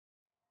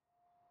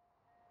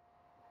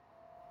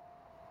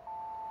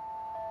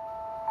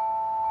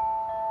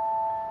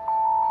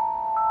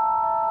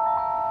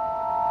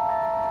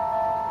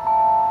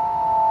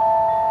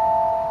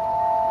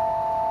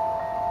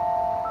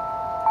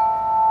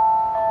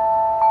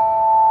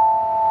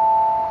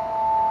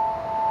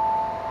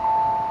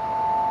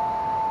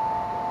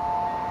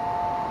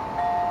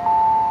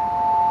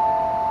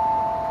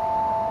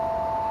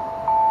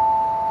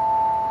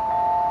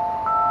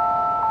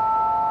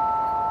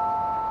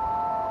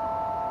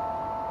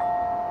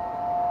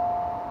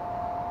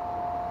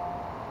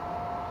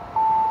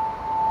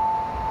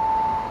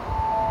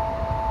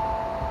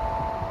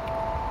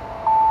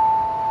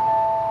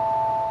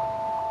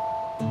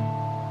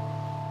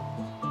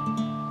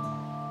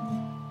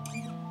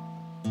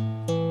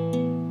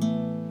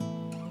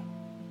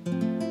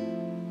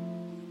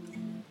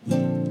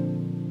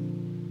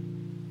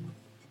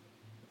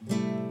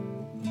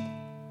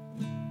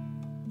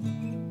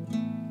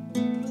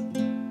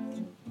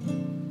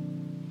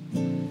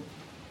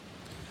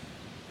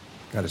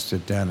Got to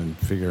sit down and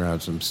figure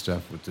out some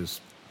stuff with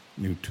this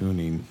new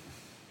tuning.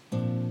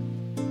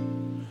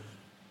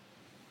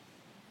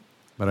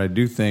 But I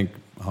do think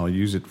I'll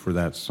use it for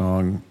that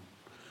song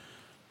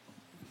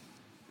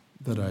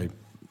that I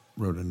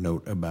wrote a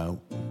note about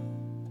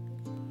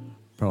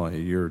probably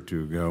a year or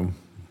two ago.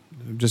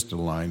 Just a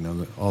line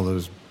on all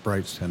those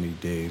bright sunny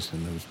days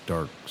and those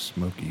dark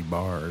smoky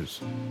bars.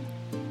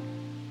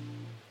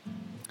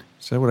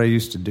 Is that what I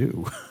used to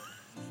do?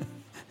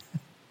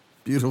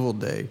 Beautiful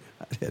day.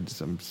 I had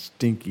some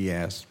stinky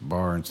ass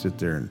bar and sit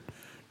there and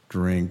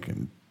drink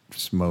and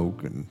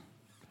smoke and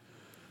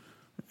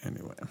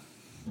anyway.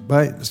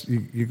 But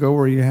you go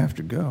where you have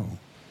to go.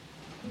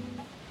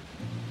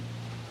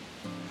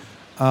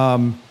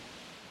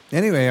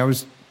 Anyway,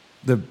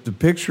 the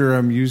picture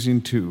I'm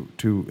using to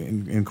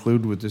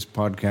include with this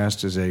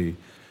podcast is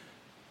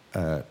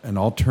an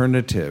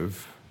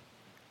alternative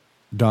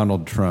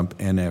Donald Trump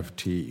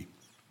NFT.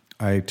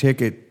 I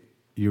take it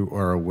you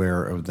are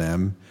aware of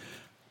them.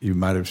 You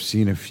might have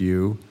seen a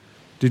few.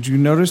 Did you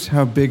notice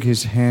how big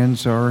his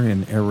hands are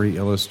in every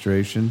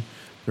illustration?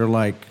 They're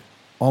like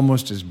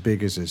almost as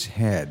big as his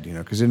head,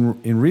 because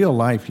in real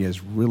life he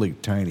has really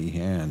tiny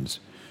hands.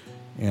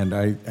 And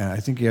I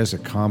think he has a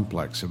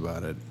complex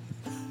about it.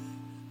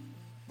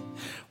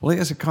 Well, he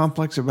has a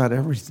complex about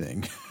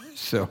everything.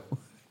 So,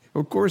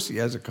 of course he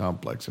has a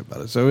complex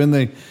about it. So in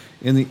the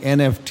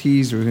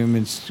NFTs with him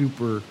in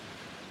superhero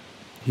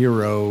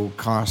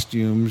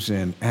costumes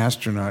and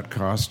astronaut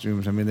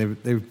costumes, I mean,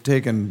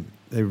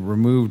 they've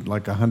removed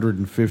like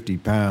 150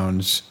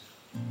 pounds.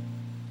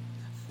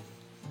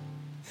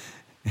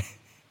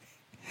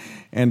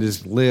 And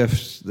his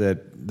lifts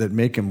that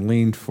make him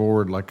lean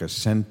forward like a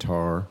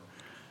centaur.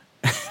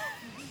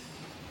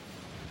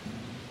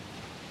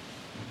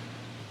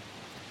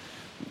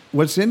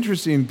 What's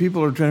interesting,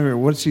 people are trying to figure out,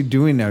 what's he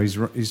doing now?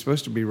 He's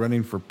supposed to be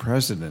running for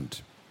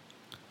president.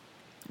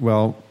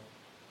 Well,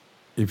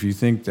 if you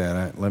think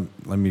that,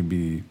 let me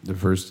be the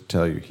first to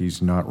tell you, he's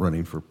not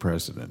running for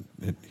president.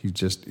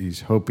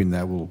 He's hoping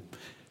that will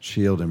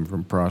shield him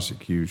from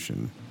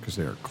prosecution because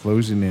they are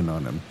closing in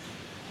on him.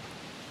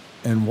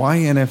 And why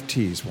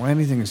NFTs? Why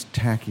anything as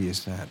tacky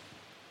as that?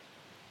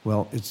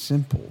 Well, it's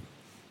simple.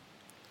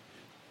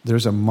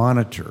 There's a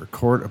monitor,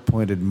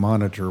 court-appointed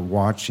monitor,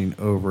 watching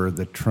over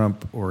the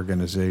Trump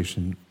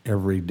organization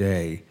every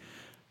day.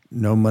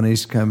 No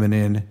money's coming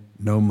in,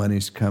 no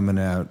money's coming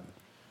out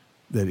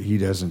that he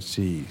doesn't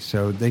see.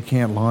 So they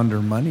can't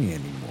launder money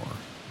anymore.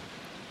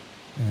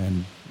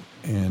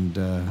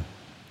 And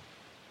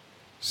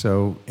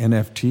so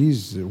NFTs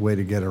is a way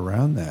to get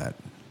around that.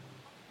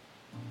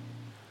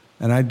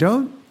 And I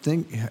don't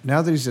think,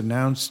 now that he's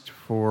announced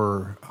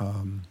for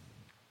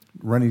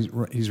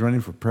he's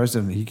running for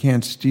president, he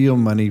can't steal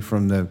money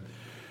from the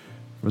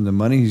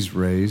money he's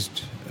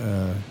raised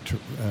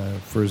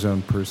for his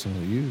own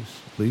personal use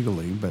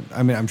legally. But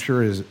I mean, I'm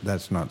sure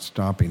that's not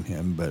stopping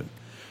him. But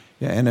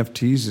yeah,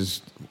 NFTs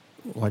is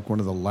like one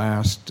of the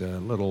last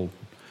little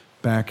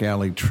back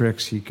alley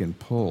tricks he can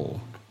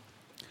pull.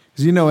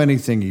 Because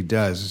anything he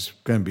does is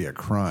going to be a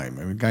crime.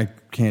 I mean, a guy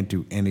can't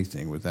do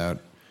anything without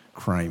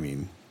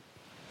criming.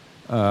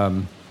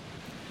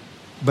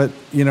 But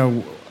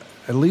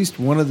at least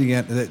one of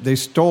they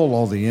stole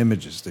all the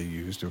images they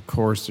used. Of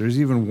course, there's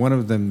even one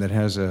of them that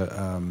has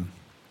a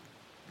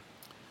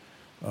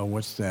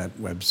what's that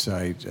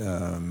website?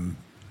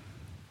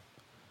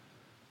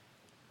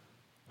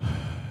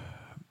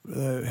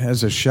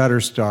 Has a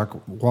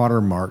Shutterstock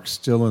watermark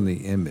still in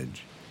the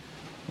image,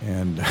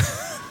 and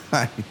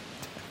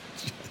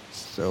just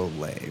so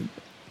lame.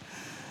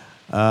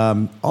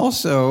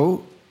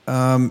 Also.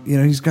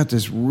 He's got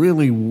this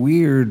really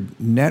weird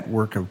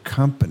network of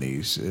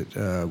companies. It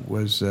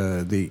was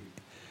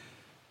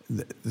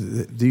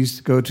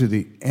these go to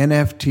the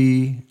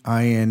NFT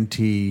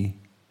INT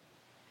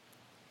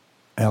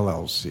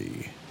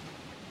LLC.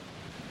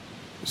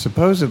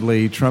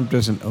 Supposedly, Trump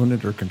doesn't own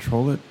it or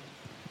control it.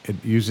 It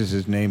uses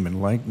his name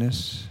and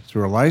likeness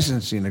through a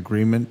licensing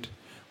agreement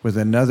with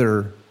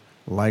another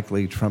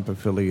likely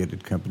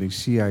Trump-affiliated company,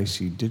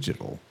 CIC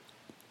Digital.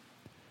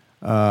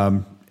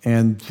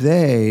 And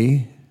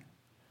they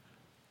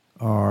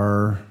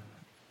are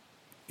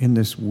in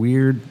this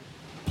weird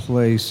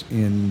place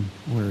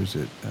where is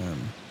it?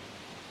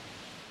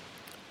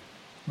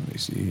 Let me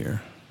see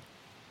here.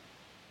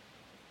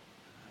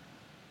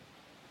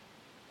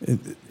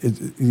 The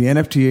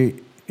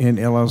NFT in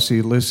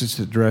LLC lists its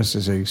address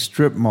as a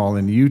strip mall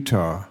in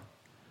Utah,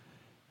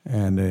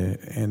 and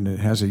it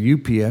has a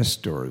UPS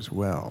store as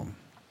well.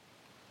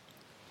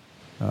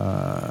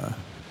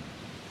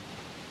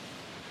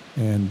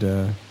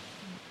 And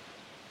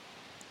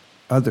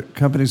other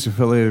companies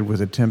affiliated with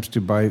attempts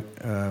to buy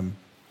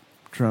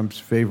Trump's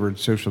favored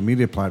social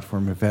media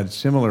platform have had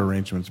similar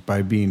arrangements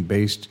by being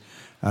based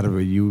out of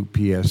a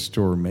UPS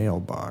store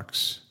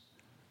mailbox.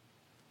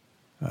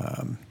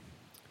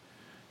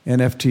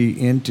 NFT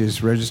Int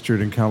is registered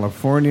in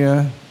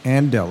California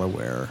and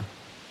Delaware.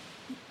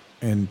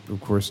 And, of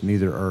course,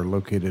 neither are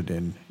located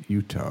in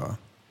Utah.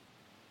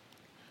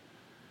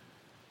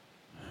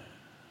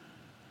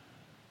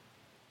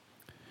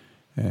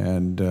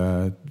 And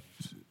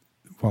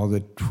while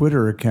the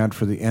Twitter account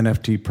for the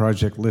NFT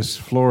project lists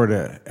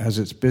Florida as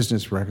its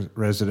business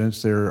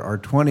residence, there are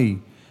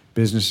 20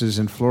 businesses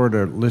in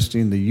Florida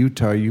listing the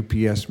Utah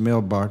UPS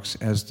mailbox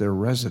as their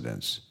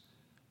residence.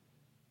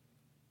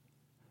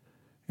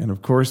 And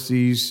of course,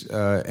 these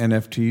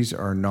NFTs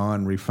are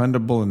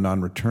non-refundable and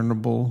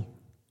non-returnable.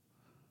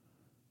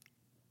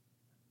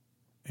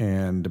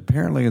 And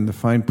apparently in the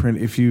fine print,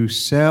 if you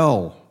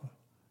sell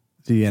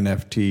the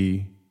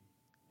NFT,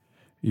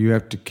 you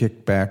have to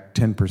kick back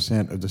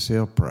 10% of the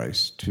sale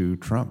price to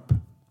Trump.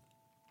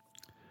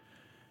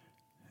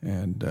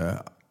 And,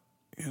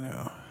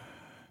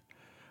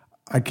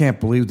 I can't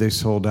believe they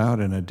sold out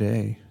in a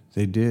day.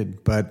 They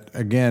did. But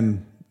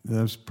again,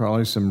 there's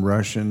probably some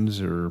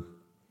Russians or,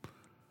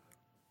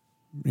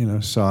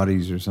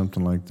 Saudis or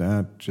something like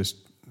that. Just,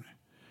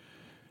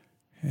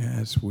 yeah,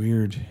 it's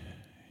weird.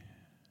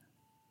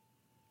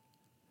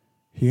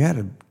 He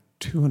had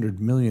 $200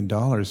 million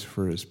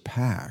for his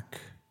PAC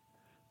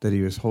that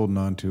he was holding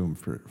on to him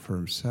for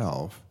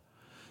himself.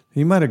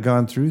 He might have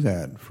gone through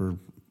that for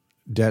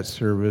debt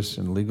service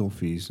and legal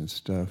fees and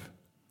stuff.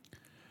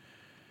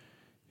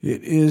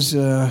 It is,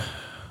 it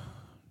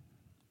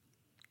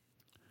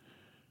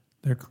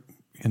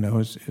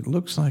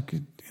looks like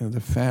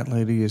the fat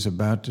lady is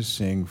about to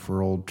sing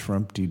for old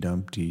Trumpty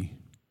Dumpty.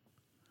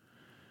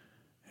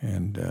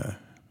 And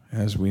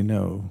as we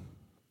know,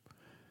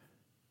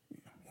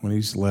 when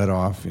he's let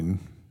off in,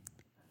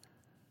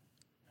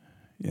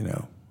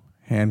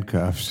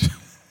 handcuffs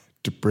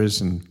to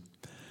prison,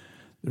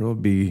 there will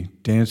be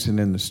dancing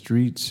in the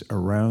streets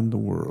around the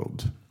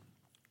world.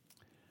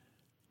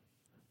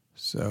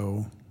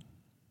 So,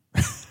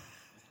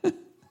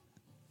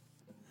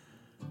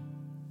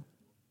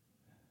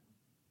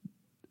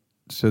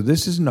 so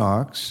this is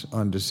Knox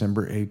on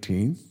December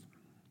 18th.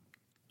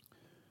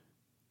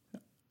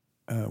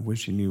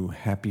 Wishing you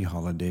happy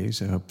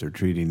holidays. I hope they're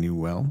treating you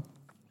well.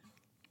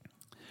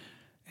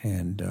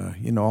 And,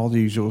 all the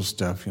usual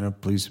stuff,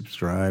 please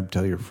subscribe,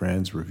 tell your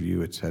friends,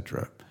 review,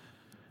 etc.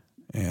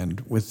 And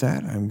with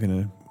that, I'm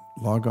going to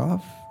log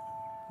off.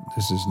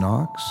 This is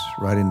Knox,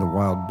 riding the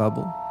wild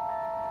bubble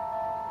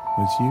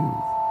with you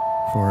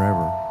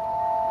forever.